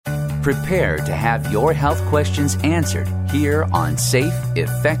Prepare to have your health questions answered here on Safe,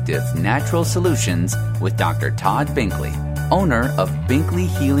 Effective Natural Solutions with Dr. Todd Binkley, owner of Binkley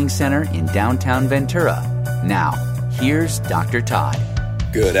Healing Center in downtown Ventura. Now, here's Dr. Todd.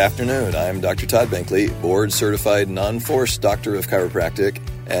 Good afternoon. I'm Dr. Todd Binkley, board-certified non-forced doctor of chiropractic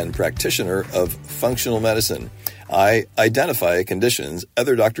and practitioner of functional medicine. I identify conditions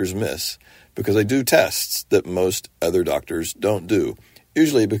other doctors miss because I do tests that most other doctors don't do.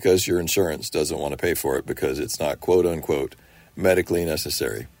 Usually because your insurance doesn't want to pay for it because it's not quote-unquote medically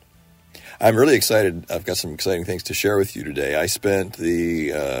necessary. I'm really excited. I've got some exciting things to share with you today. I spent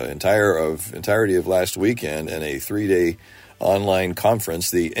the entirety of last weekend in a 3-day online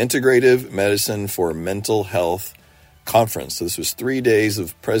conference, the Integrative Medicine for Mental Health Conference. So this was 3 days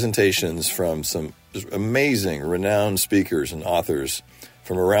of presentations from some amazing, renowned speakers and authors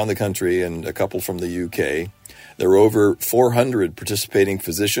from around the country and a couple from the UK. There were over 400 participating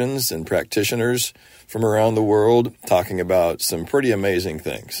physicians and practitioners from around the world talking about some pretty amazing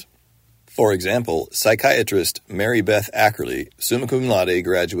things. For example, psychiatrist Mary Beth Ackerley, summa cum laude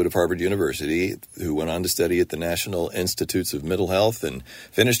graduate of Harvard University, who went on to study at the National Institutes of Mental Heath and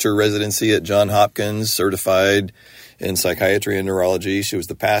finished her residency at Johns Hopkins, certified in psychiatry and neurology. She was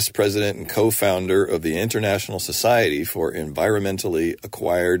the past president and co-founder of the International Society for Environmentally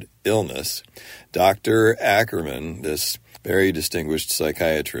Acquired Illness. Dr. Ackerman, this very distinguished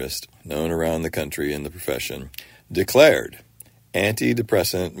psychiatrist, known around the country in the profession, declared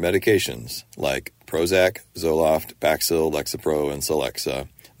antidepressant medications like Prozac, Zoloft, Paxil, Lexapro, and Celexa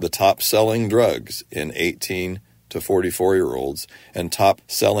the top-selling drugs in 18 to 44-year-olds and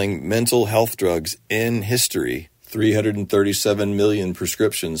top-selling mental health drugs in history, 337 million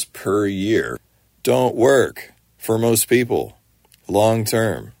prescriptions per year, don't work for most people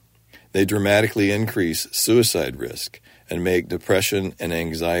long-term. They dramatically increase suicide risk and make depression and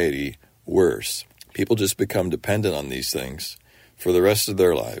anxiety worse. People just become dependent on these things for the rest of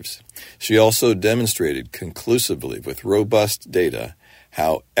their lives. She also demonstrated conclusively with robust data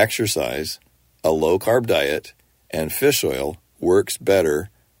how exercise, a low-carb diet, and fish oil works better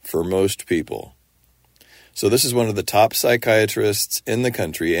for most people. So this is one of the top psychiatrists in the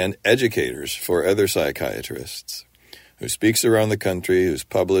country and educators for other psychiatrists, who speaks around the country, who's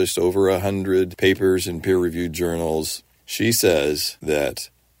published over 100 papers in peer-reviewed journals. She says that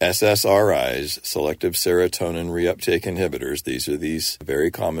SSRIs, selective serotonin reuptake inhibitors, these are these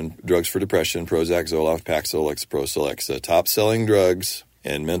very common drugs for depression, Prozac, Zoloft, Paxil, Lexapro, Celexa, top-selling drugs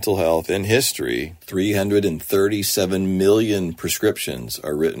in mental health in history. 337 million prescriptions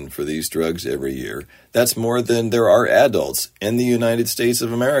are written for these drugs every year. That's more than there are adults in the United States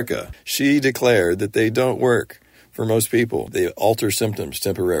of America. She declared that they don't work for most people. They alter symptoms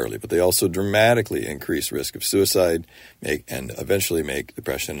temporarily, but they also dramatically increase risk of suicide and eventually make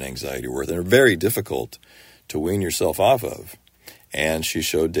depression and anxiety worse. And are very difficult to wean yourself off of. And she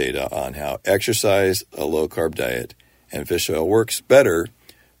showed data on how exercise, a low-carb diet, and fish oil works better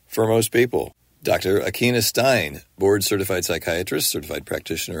for most people. Dr. Akina Stein, board-certified psychiatrist, certified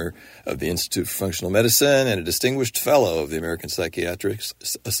practitioner of the Institute of Functional Medicine, and a distinguished fellow of the American Psychiatric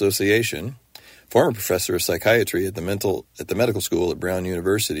Association, former professor of psychiatry at the medical school at Brown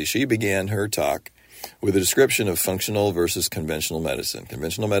University. She began her talk with a description of functional versus conventional medicine.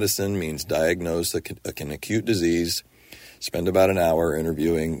 Conventional medicine means diagnose an acute disease, spend about an hour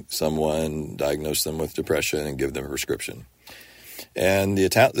interviewing someone, diagnose them with depression, and give them a prescription. And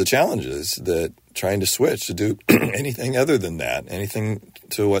the challenge is that trying to switch to do anything other than that, anything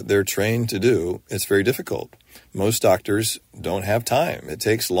to what they're trained to do, it's very difficult. Most doctors don't have time. It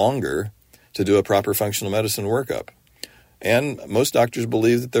takes longer to do a proper functional medicine workup. And most doctors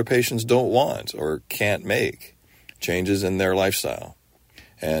believe that their patients don't want or can't make changes in their lifestyle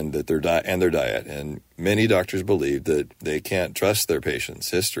and that their diet. And many doctors believe that they can't trust their patients'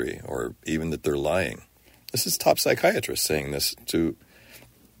 history or even that they're lying. This is top psychiatrist saying this to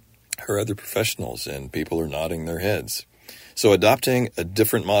her other professionals, and people are nodding their heads. So adopting a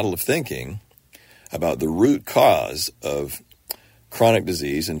different model of thinking about the root cause of chronic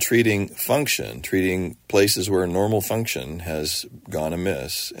disease and treating places where normal function has gone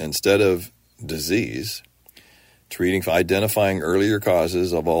amiss instead of disease, identifying earlier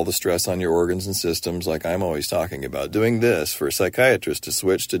causes of all the stress on your organs and systems, like I'm always talking about. Doing this, for a psychiatrist to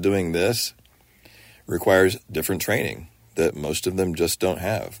switch to doing this, requires different training that most of them just don't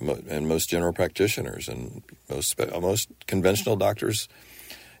have, and most general practitioners and most conventional doctors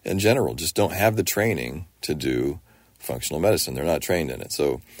in general just don't have the training to do functional medicine. They're not trained in it.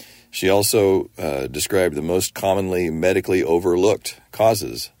 So she also described the most commonly medically overlooked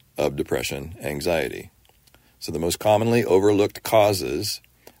causes of depression, anxiety. So the most commonly overlooked causes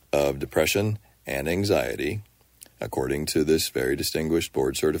of depression and anxiety, according to this very distinguished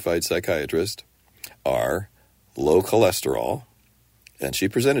board-certified psychiatrist, are low cholesterol, and she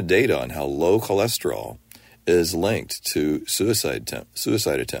presented data on how low cholesterol is linked to suicide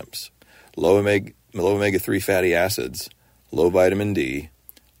attempts, low omega-3 fatty acids, low vitamin D,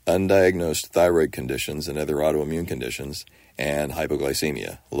 undiagnosed thyroid conditions and other autoimmune conditions, and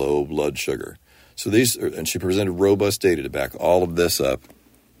hypoglycemia, low blood sugar. So and she presented robust data to back all of this up,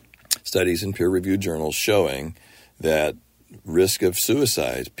 studies in peer-reviewed journals showing that risk of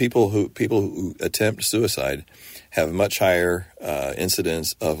suicide, people who attempt suicide have much higher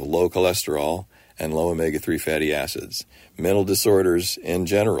incidence of low cholesterol and low omega-3 fatty acids. Mental disorders in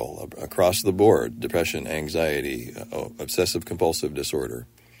general, across the board, depression, anxiety, obsessive-compulsive disorder,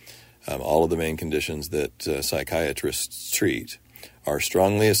 all of the main conditions that psychiatrists treat are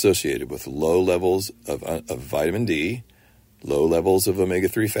strongly associated with low levels of vitamin D, low levels of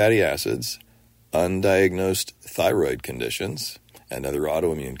omega-3 fatty acids, undiagnosed thyroid conditions and other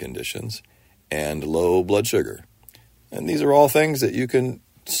autoimmune conditions, and low blood sugar. And these are all things that you can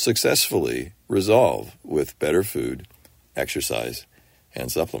successfully resolve with better food, exercise,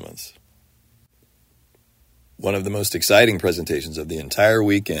 and supplements. One of the most exciting presentations of the entire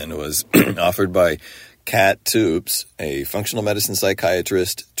weekend was offered by Kat Toops, a functional medicine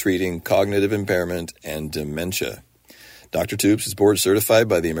psychiatrist treating cognitive impairment and dementia. Dr. Toops is board certified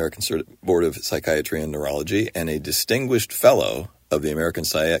by the American Board of Psychiatry and Neurology and a distinguished fellow of the American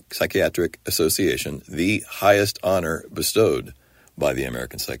Psychiatric Association, the highest honor bestowed by the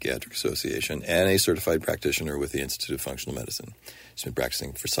American Psychiatric Association, and a certified practitioner with the Institute of Functional Medicine. He's been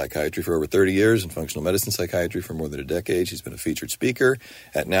practicing for psychiatry for over 30 years and functional medicine psychiatry for more than a decade. He's been a featured speaker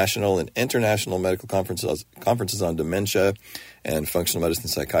at national and international medical conferences on dementia and functional medicine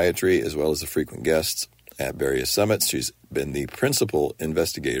psychiatry, as well as a frequent guest at various summits. She's been the principal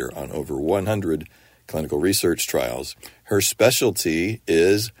investigator on over 100 clinical research trials. Her specialty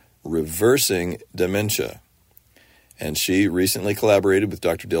is reversing dementia. And she recently collaborated with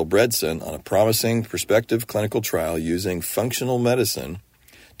Dr. Dale Bredson on a promising prospective clinical trial using functional medicine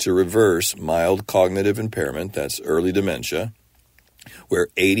to reverse mild cognitive impairment, that's early dementia, where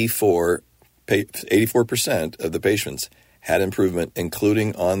 84% of the patients had improvement,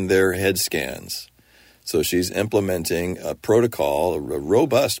 including on their head scans. So she's implementing a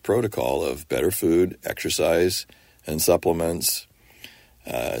robust protocol of better food, exercise, and supplements.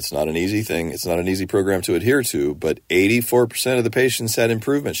 It's not an easy thing. It's not an easy program to adhere to, but 84% of the patients had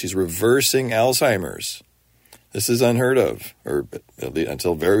improvement. She's reversing Alzheimer's. This is unheard of, or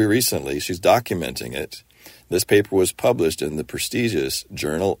until very recently. She's documenting it. This paper was published in the prestigious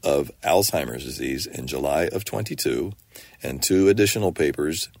Journal of Alzheimer's Disease in July of 22, and two additional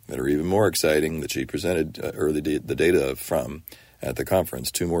papers that are even more exciting that she presented the data from at the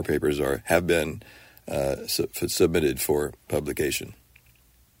conference. Two more papers have been submitted for publication.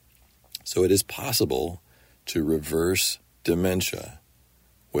 So it is possible to reverse dementia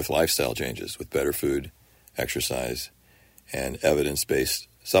with lifestyle changes, with better food, exercise, and evidence-based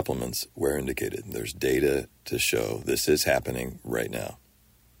supplements where indicated. There's data to show this is happening right now.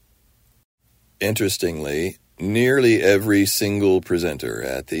 Interestingly, nearly every single presenter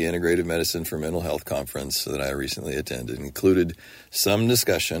at the Integrative Medicine for Mental Health conference that I recently attended included some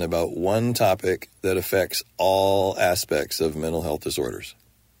discussion about one topic that affects all aspects of mental health disorders.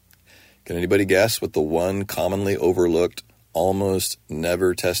 Can anybody guess what the one commonly overlooked, almost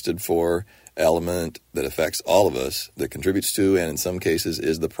never tested for element that affects all of us, that contributes to, and in some cases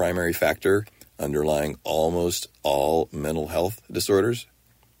is the primary factor underlying almost all mental health disorders?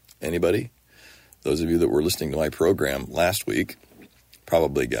 Anybody? Those of you that were listening to my program last week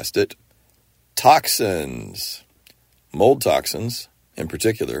probably guessed it. Toxins. Mold toxins, in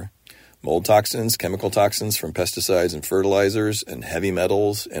particular. Mold toxins, chemical toxins from pesticides and fertilizers, and heavy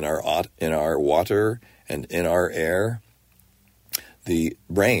metals in our water and in our air. The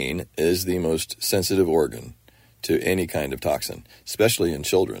brain is the most sensitive organ to any kind of toxin, especially in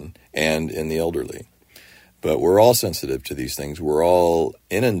children and in the elderly. But we're all sensitive to these things. We're all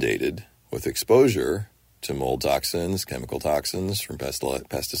inundated with exposure to mold toxins, chemical toxins from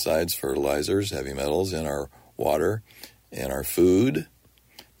pesticides, fertilizers, heavy metals in our water, in our food,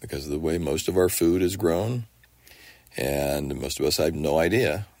 because of the way most of our food is grown. And most of us have no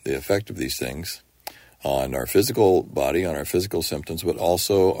idea the effect of these things on our physical body, on our physical symptoms, but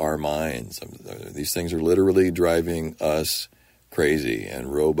also our minds. These things are literally driving us crazy,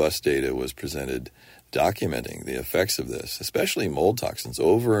 and robust data was presented documenting the effects of this, especially mold toxins,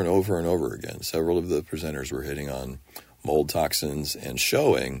 over and over and over again. Several of the presenters were hitting on mold toxins and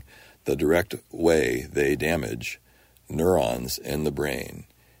showing the direct way they damage neurons in the brain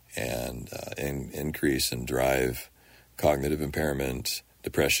and increase and drive cognitive impairment,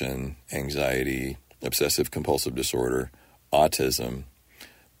 depression, anxiety, obsessive compulsive disorder, autism,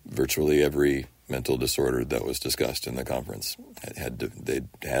 virtually every mental disorder that was discussed in the conference. They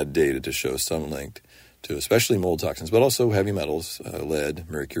had data to show some link to especially mold toxins, but also heavy metals, lead,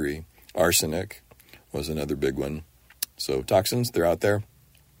 mercury, arsenic was another big one. So toxins, they're out there.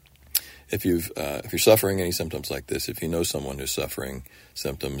 If you're suffering any symptoms like this, if you know someone who's suffering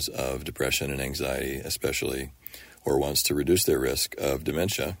symptoms of depression and anxiety especially, or wants to reduce their risk of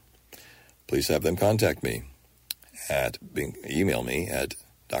dementia, please have them contact me email me at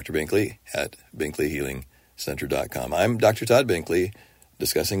drbinkley@binkleyhealingcenter.com. I'm Dr. Todd Binkley,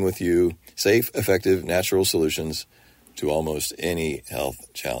 discussing with you safe, effective, natural solutions to almost any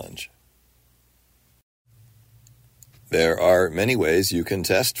health challenge. There are many ways you can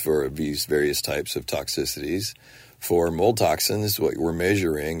test for these various types of toxicities. For mold toxins, what we're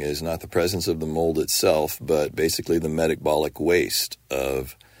measuring is not the presence of the mold itself, but basically the metabolic waste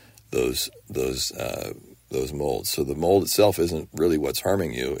of those molds. So the mold itself isn't really what's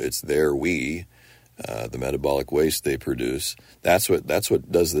harming you; it's the metabolic waste they produce. That's what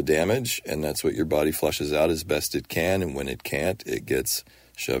does the damage, and that's what your body flushes out as best it can. And when it can't, it gets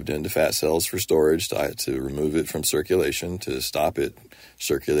shoved into fat cells for storage to remove it from circulation, to stop it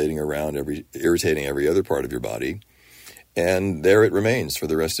circulating around, irritating every other part of your body. And there it remains for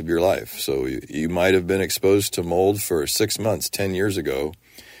the rest of your life. So you might have been exposed to mold for 6 months, 10 years ago,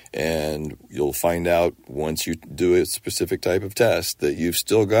 and you'll find out once you do a specific type of test that you've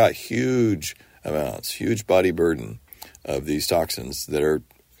still got huge body burden of these toxins that are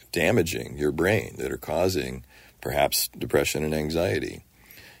damaging your brain, that are causing perhaps depression and anxiety,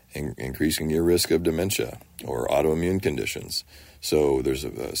 increasing your risk of dementia or autoimmune conditions. So there's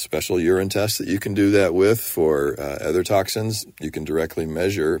a special urine test that you can do that with. For other toxins, you can directly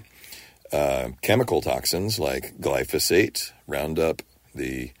measure chemical toxins like glyphosate, Roundup,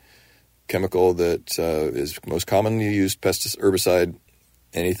 the chemical that is most commonly used herbicide.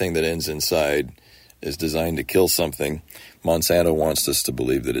 Anything that ends in "side" is designed to kill something. Monsanto wants us to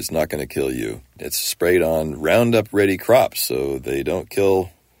believe that it's not going to kill you. It's sprayed on Roundup-ready crops, so they don't kill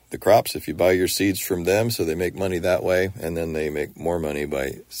the crops if you buy your seeds from them, so they make money that way, and then they make more money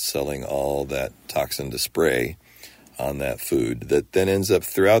by selling all that toxin to spray on that food that then ends up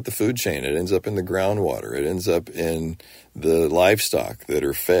throughout the food chain. It ends up in the groundwater. It ends up in the livestock that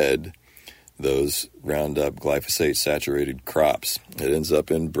are fed those Roundup glyphosate-saturated crops. It ends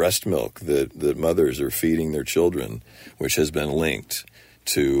up in breast milk that mothers are feeding their children, which has been linked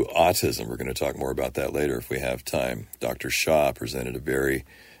to autism. We're going to talk more about that later if we have time. Dr. Shah presented a very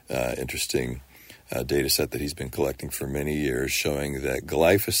interesting data set that he's been collecting for many years, showing that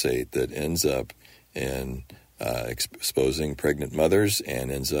glyphosate that ends up in exposing pregnant mothers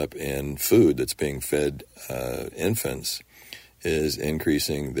and ends up in food that's being fed infants is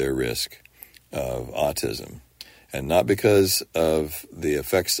increasing their risk of autism. And not because of the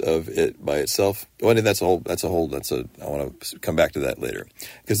effects of it by itself. Well, I want to come back to that later.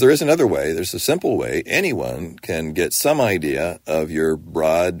 Because there is another way. There's a simple way. Anyone can get some idea of your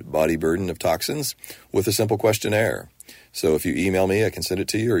broad body burden of toxins with a simple questionnaire. So if you email me, I can send it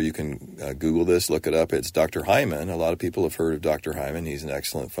to you, or you can Google this, look it up. It's Dr. Hyman. A lot of people have heard of Dr. Hyman. He's an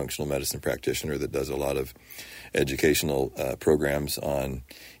excellent functional medicine practitioner that does a lot of educational programs on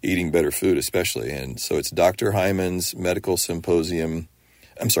eating better food especially. And so it's Dr. Hyman's medical symptom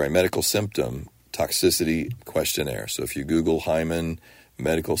toxicity questionnaire. So if you Google Hyman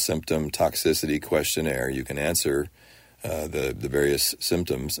medical symptom toxicity questionnaire, you can answer the various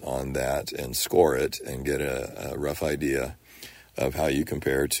symptoms on that and score it and get a rough idea of how you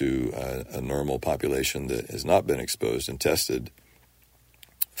compare to a normal population that has not been exposed and tested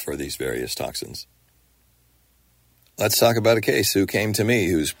for these various toxins. Let's talk about a case who came to me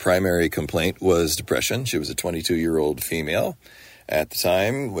whose primary complaint was depression. She was a 22-year-old female at the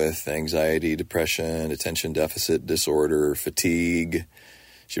time with anxiety, depression, attention deficit disorder, fatigue.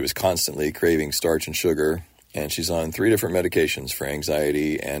 She was constantly craving starch and sugar, and she's on 3 different medications for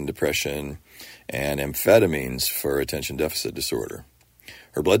anxiety and depression and amphetamines for attention deficit disorder.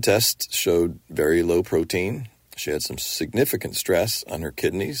 Her blood test showed very low protein. She had some significant stress on her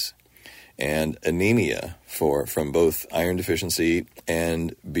kidneys and anemia from both iron deficiency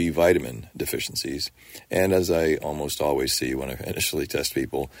and B vitamin deficiencies. And as I almost always see when I initially test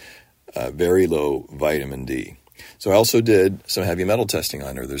people, very low vitamin D. So I also did some heavy metal testing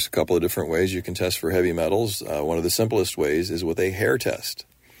on her. There's a couple of different ways you can test for heavy metals. One of the simplest ways is with a hair test.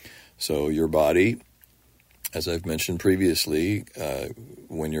 So your body, as I've mentioned previously,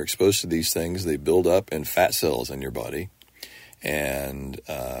 when you're exposed to these things, they build up in fat cells in your body. And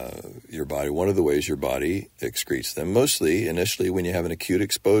your body, one of the ways your body excretes them. Mostly, initially, when you have an acute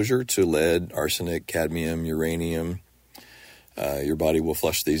exposure to lead, arsenic, cadmium, uranium, your body will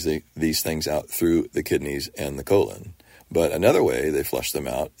flush these things out through the kidneys and the colon. But another way they flush them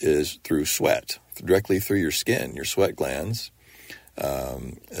out is through sweat, directly through your skin. Your sweat glands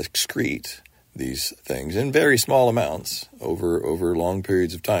excrete these things in very small amounts over long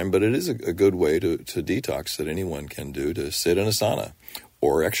periods of time. But it is a good way to detox that anyone can do, to sit in a sauna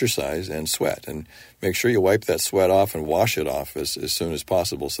or exercise and sweat. And make sure you wipe that sweat off and wash it off as soon as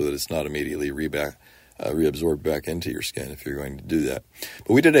possible so that it's not immediately reabsorbed back into your skin if you're going to do that.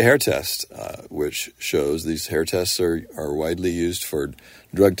 But we did a hair test, which shows these hair tests are widely used for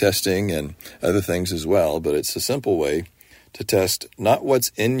drug testing and other things as well. But it's a simple way to test not what's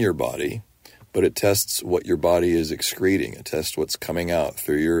in your body, but it tests what your body is excreting. It tests what's coming out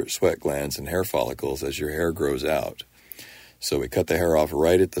through your sweat glands and hair follicles as your hair grows out. So we cut the hair off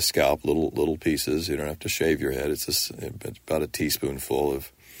right at the scalp, little pieces. You don't have to shave your head. It's about a teaspoonful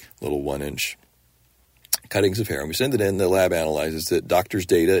of little 1-inch cuttings of hair. And we send it in. The lab analyzes it. Doctor's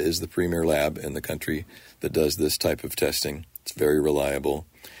Data is the premier lab in the country that does this type of testing. It's very reliable.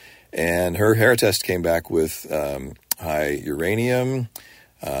 And her hair test came back with high uranium,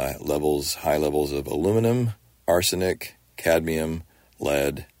 high levels of aluminum, arsenic, cadmium,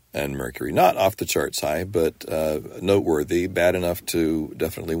 lead, and mercury. Not off the charts high, but noteworthy, bad enough to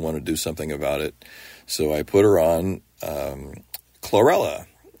definitely want to do something about it. So I put her on chlorella,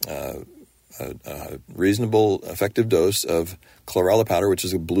 a reasonable, effective dose of chlorella powder, which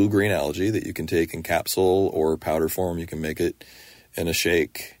is a blue-green algae that you can take in capsule or powder form. You can make it in a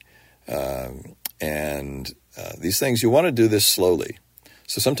shake. And these things, you want to do this slowly.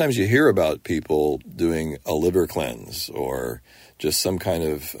 So sometimes you hear about people doing a liver cleanse or just some kind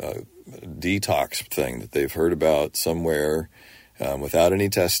of detox thing that they've heard about somewhere without any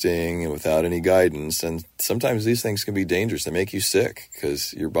testing and without any guidance. And sometimes these things can be dangerous. They make you sick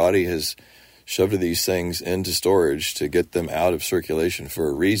because your body has shoved these things into storage to get them out of circulation for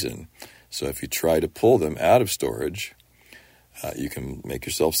a reason. So if you try to pull them out of storage, you can make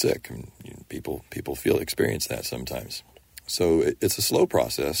yourself sick. And people experience that sometimes. So it's a slow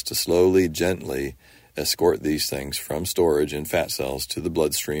process to slowly, gently escort these things from storage in fat cells to the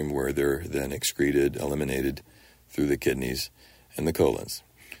bloodstream where they're then excreted, eliminated through the kidneys and the colons.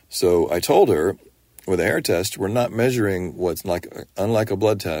 So I told her with a hair test, we're not measuring what's unlike a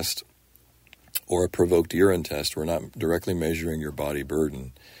blood test or a provoked urine test. We're not directly measuring your body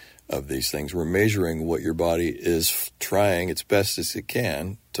burden of these things. We're measuring what your body is trying its best as it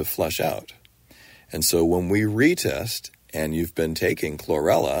can to flush out. And so when we retest, and you've been taking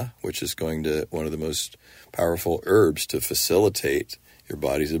chlorella, which is one of the most powerful herbs to facilitate your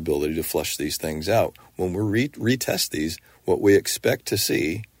body's ability to flush these things out. When we retest these, what we expect to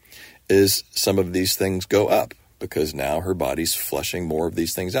see is some of these things go up because now her body's flushing more of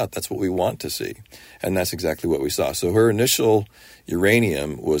these things out. That's what we want to see. And that's exactly what we saw. So her initial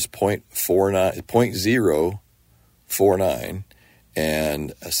uranium was 0.49.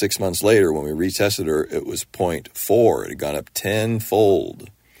 And 6 months later, when we retested her, it was 0.4. It had gone up 10-fold.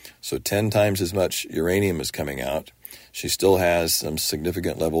 So 10 times as much uranium is coming out. She still has some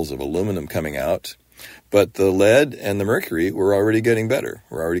significant levels of aluminum coming out. But the lead and the mercury were already getting better.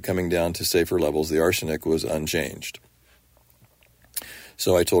 We're already coming down to safer levels. The arsenic was unchanged.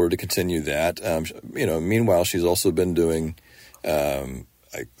 So I told her to continue that. Meanwhile, she's also been doing...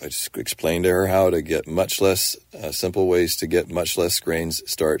 I just explained to her how to get much less, simple ways to get much less grains,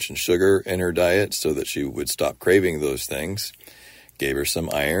 starch, and sugar in her diet so that she would stop craving those things. Gave her some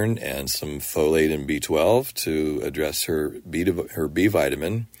iron and some folate and B12 to address her B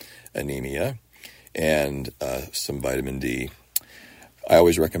vitamin anemia and some vitamin D. I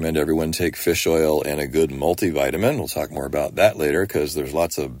always recommend everyone take fish oil and a good multivitamin. We'll talk more about that later because there's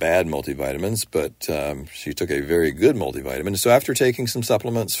lots of bad multivitamins, but she took a very good multivitamin. So after taking some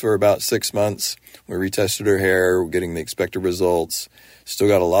supplements for about 6 months, we retested her hair, getting the expected results. Still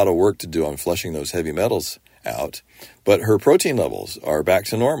got a lot of work to do on flushing those heavy metals out, but her protein levels are back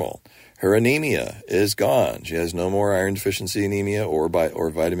to normal. Her anemia is gone. She has no more iron deficiency anemia or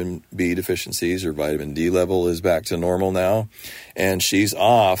vitamin B deficiencies. Her vitamin D level is back to normal now. And she's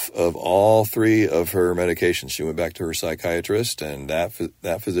off of all 3 of her medications. She went back to her psychiatrist, and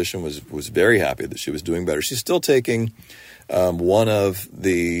that physician was very happy that she was doing better. She's still taking one of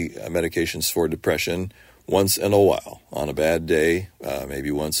the medications for depression once in a while, on a bad day, maybe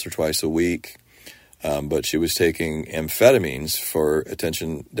once or twice a week. But she was taking amphetamines for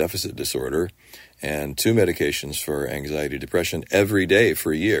attention deficit disorder and 2 medications for anxiety, depression every day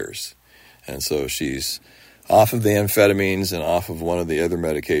for years. And so she's off of the amphetamines and off of one of the other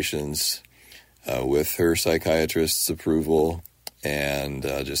medications with her psychiatrist's approval, and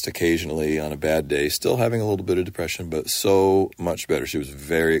just occasionally on a bad day, still having a little bit of depression, but so much better. She was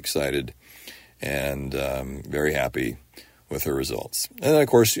very excited and very happy with her results. And then, of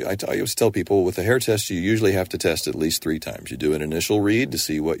course, I always tell people with a hair test, you usually have to test at least 3 times. You do an initial read to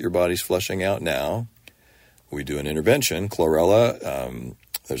see what your body's flushing out now. We do an intervention, chlorella.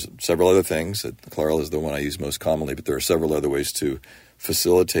 There's several other things. Chlorella is the one I use most commonly, but there are several other ways to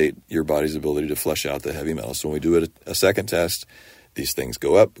facilitate your body's ability to flush out the heavy metals. So when we do a second test, these things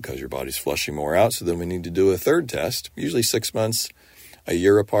go up because your body's flushing more out. So then we need to do a third test, usually 6 months, a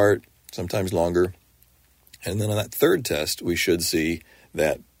year apart, sometimes longer. And then on that third test, we should see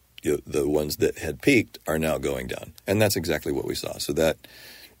that the ones that had peaked are now going down. And that's exactly what we saw. So that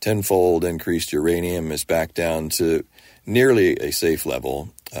tenfold increased uranium is back down to nearly a safe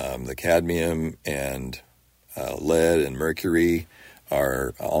level. The cadmium and lead and mercury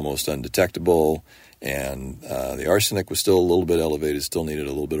are almost undetectable. And the arsenic was still a little bit elevated, still needed a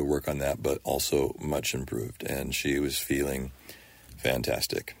little bit of work on that, but also much improved. And she was feeling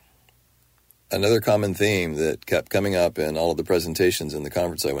fantastic. Another common theme that kept coming up in all of the presentations in the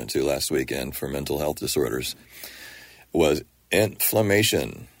conference I went to last weekend for mental health disorders was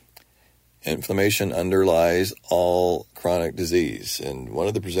inflammation. Inflammation underlies all chronic disease. And one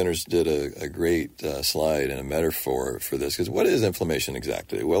of the presenters did a great slide and a metaphor for this. Because what is inflammation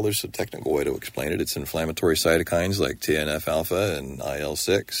exactly? Well, there's a technical way to explain it. It's inflammatory cytokines like TNF-alpha and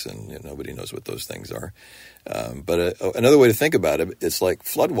IL-6, and nobody knows what those things are. But another way to think about it, it's like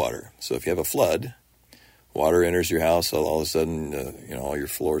flood water. So if you have a flood, water enters your house, all of a sudden, all your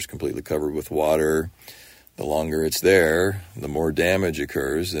floor is completely covered with water. The longer it's there, the more damage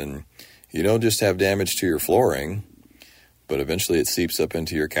occurs. And you don't just have damage to your flooring, but eventually it seeps up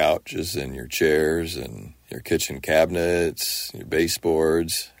into your couches and your chairs and your kitchen cabinets, your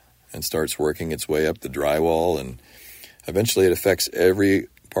baseboards, and starts working its way up the drywall. And eventually it affects every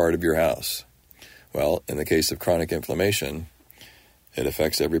part of your house. Well, in the case of chronic inflammation, it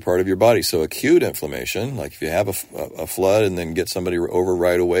affects every part of your body. So acute inflammation, like if you have a flood and then get somebody over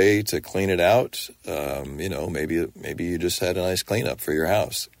right away to clean it out, maybe you just had a nice cleanup for your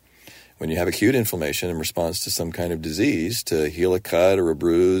house. When you have acute inflammation in response to some kind of disease, to heal a cut or a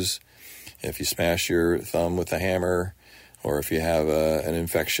bruise, if you smash your thumb with a hammer, or if you have an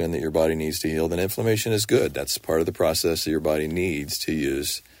infection that your body needs to heal, then inflammation is good. That's part of the process that your body needs to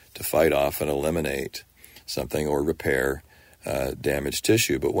use to fight off and eliminate something or repair damaged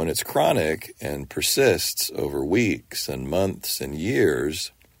tissue. But when it's chronic and persists over weeks and months and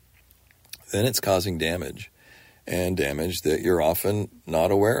years, then it's causing damage, and damage that you're often not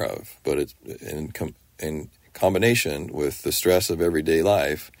aware of. But it's in combination with the stress of everyday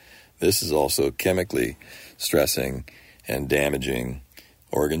life, this is also chemically stressing and damaging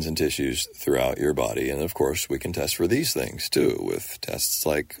organs and tissues throughout your body. And of course, we can test for these things too, with tests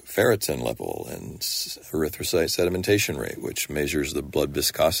like ferritin level and erythrocyte sedimentation rate, which measures the blood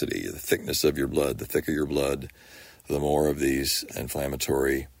viscosity, the thickness of your blood. The thicker your blood, the more of these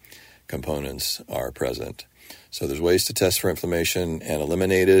inflammatory components are present. So there's ways to test for inflammation and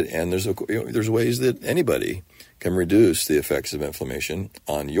eliminate it, and there's ways that anybody can reduce the effects of inflammation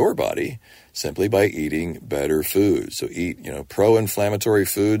on your body simply by eating better food. So pro-inflammatory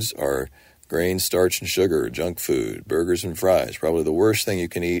foods are grain, starch, and sugar, junk food, burgers and fries. Probably the worst thing you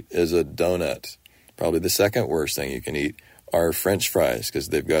can eat is a donut. Probably the second worst thing you can eat are French fries, because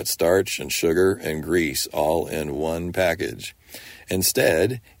they've got starch and sugar and grease all in one package.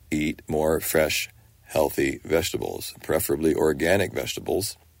 Instead, eat more fresh, healthy vegetables, preferably organic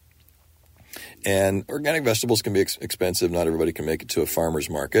vegetables. And organic vegetables can be expensive. Not everybody can make it to a farmer's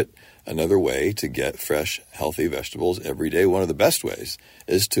market. Another way to get fresh, healthy vegetables every day, one of the best ways,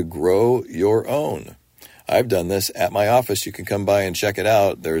 is to grow your own. I've done this at my office. You can come by and check it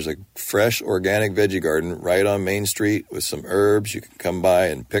out. There's a fresh organic veggie garden right on Main Street with some herbs. You can come by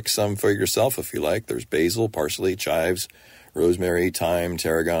and pick some for yourself if you like. There's basil, parsley, chives, rosemary, thyme,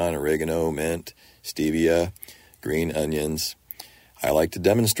 tarragon, oregano, mint, stevia, green onions. I like to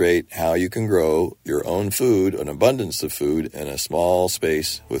demonstrate how you can grow your own food, an abundance of food, in a small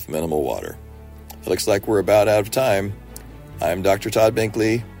space with minimal water. It looks like we're about out of time. I'm Dr. Todd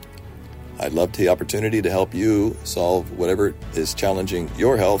Binkley. I'd love the opportunity to help you solve whatever is challenging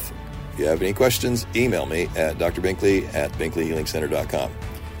your health. If you have any questions, email me at drbinkley@binkleyhealingcenter.com.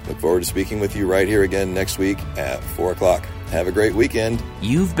 Look forward to speaking with you right here again next week at 4 o'clock. Have a great weekend.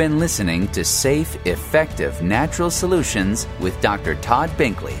 You've been listening to Safe, Effective Natural Solutions with Dr. Todd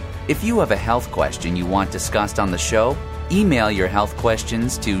Binkley. If you have a health question you want discussed on the show, Email your health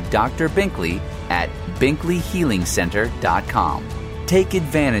questions to Dr. Binkley at binkleyhealingcenter.com. Take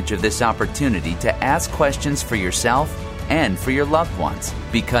advantage of this opportunity to ask questions for yourself and for your loved ones,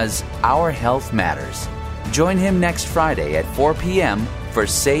 because our health matters. Join him next Friday at 4 p.m. for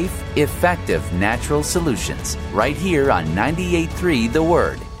safe, effective natural solutions, right here on 98.3 The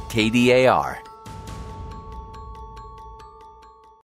Word, KDAR.